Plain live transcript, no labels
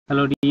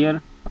Hello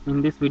dear,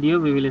 in this video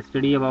we will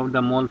study about the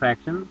mole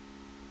fraction,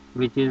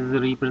 which is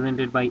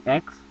represented by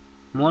x.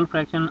 Mole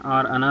fraction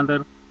are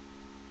another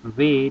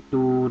way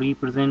to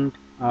represent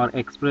or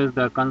express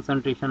the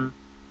concentration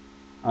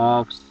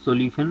of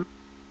solution,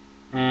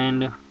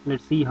 and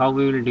let's see how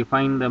we will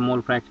define the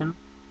mole fraction.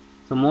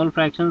 So mole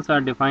fractions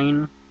are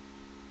defined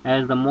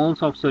as the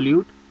moles of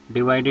solute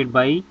divided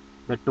by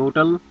the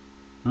total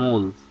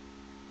moles.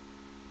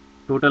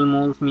 Total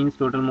moles means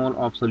total mole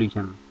of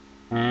solution,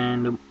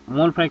 and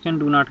mole fraction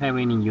do not have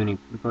any unit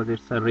because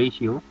it's a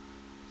ratio.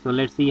 So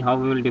let's see how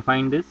we will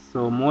define this.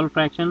 So mole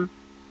fraction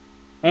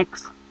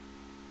x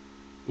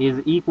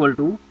is equal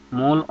to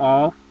mole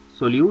of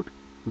solute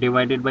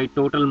divided by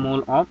total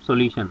mole of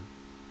solution,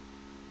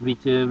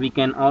 which we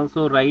can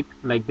also write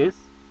like this: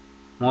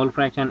 mole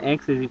fraction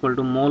x is equal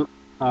to mole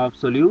of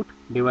solute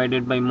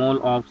divided by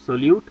mole of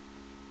solute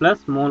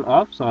plus mole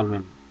of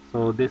solvent.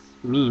 So this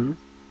means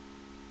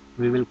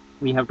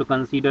we have to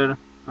consider,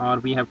 or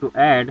we have to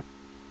add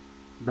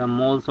the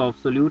moles of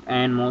solute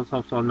and moles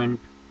of solvent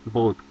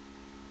both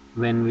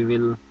when we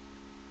will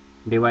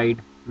divide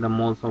the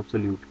moles of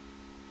solute.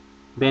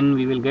 Then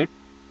we will get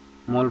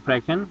mole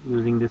fraction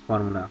using this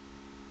formula.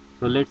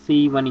 So let's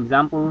see one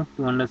example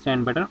to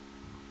understand better.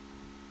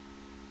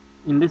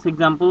 In this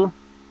example,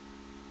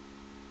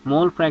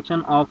 mole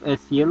fraction of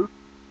HCl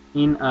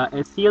in a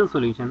HCl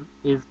solution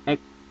is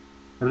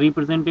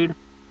represented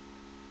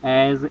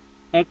as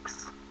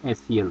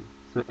XHCl.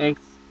 So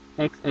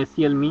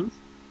XHCl means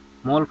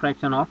mole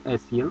fraction of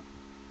HCl.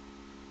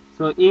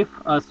 So if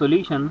a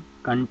solution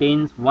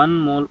contains 1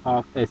 mole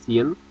of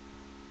HCl,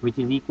 which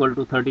is equal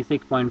to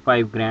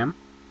 36.5 gram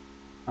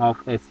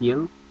of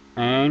HCl,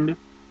 and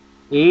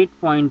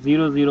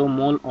 8.00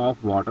 mole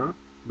of water,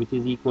 which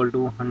is equal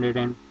to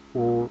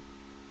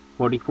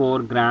 144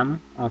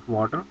 gram of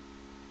water,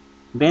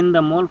 then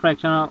the mole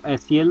fraction of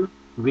HCl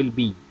will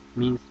be,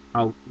 means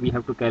how we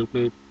have to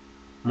calculate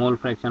mole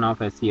fraction of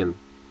HCl.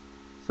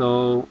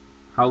 So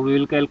how we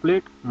will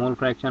calculate? Mole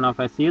fraction of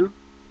HCl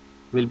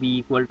will be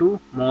equal to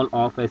mole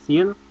of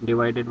HCl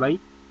divided by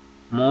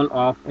mole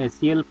of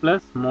HCl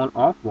plus mole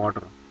of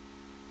water.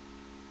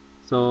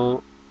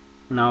 So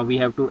now we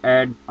have to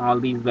add all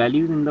these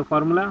values in the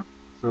formula.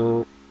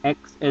 So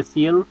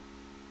XHCl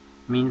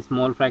means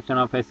mole fraction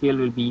of HCl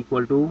will be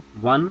equal to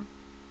 1,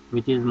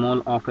 which is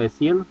mole of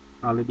HCl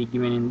already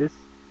given in this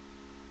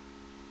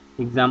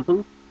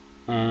example,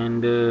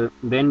 and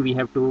then we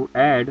have to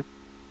add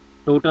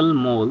total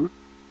mole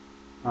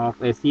of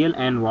HCl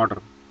and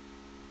water.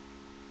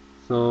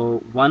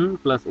 So 1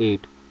 plus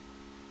 8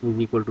 is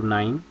equal to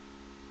 9,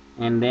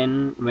 and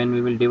then when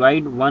we will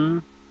divide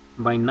 1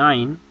 by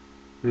 9,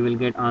 we will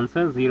get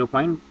answer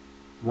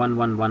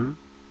 0.111.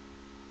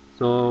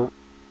 So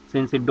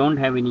since it don't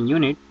have any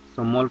unit,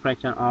 so mole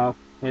fraction of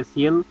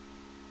HCl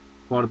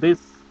for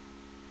this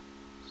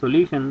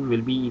solution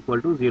will be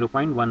equal to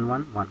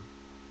 0.111.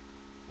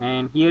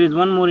 And here is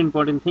one more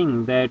important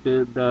thing, that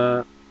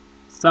the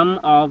sum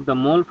of the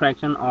mole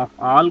fraction of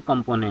all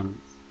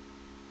components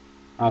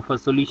of a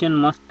solution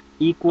must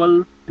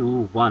equal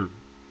to 1.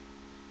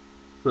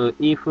 So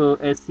if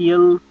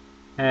HCl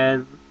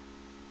has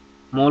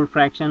mole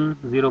fraction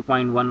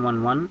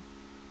 0.111,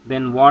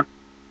 then what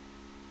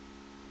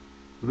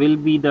will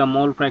be the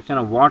mole fraction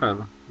of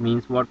water,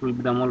 means what will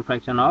be the mole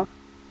fraction of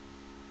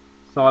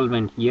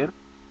solvent here.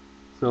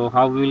 So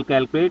how we will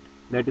calculate?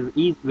 That is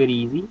very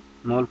easy.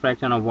 Mole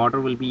fraction of water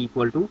will be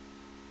equal to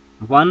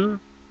 1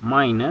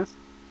 minus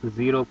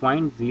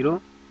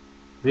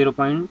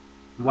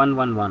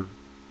 0.111.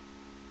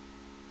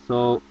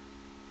 So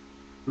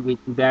with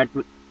that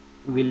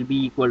will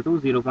be equal to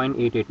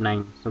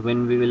 0.889. So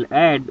when we will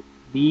add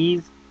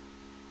these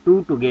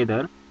two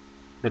together,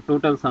 the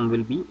total sum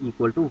will be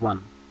equal to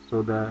 1.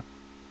 So the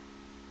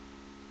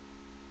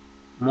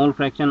mole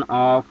fraction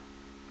of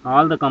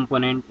all the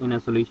component in a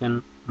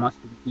solution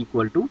must be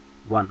equal to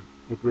 1.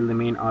 It will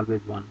remain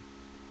always 1.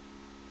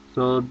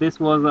 So this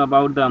was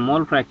about the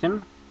mole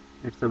fraction.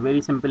 It's a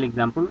very simple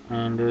example,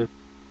 and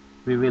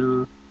we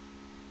will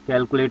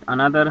calculate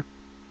another,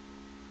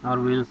 or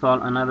we will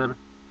solve another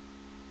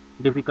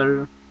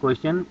difficult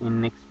question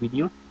in next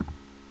video.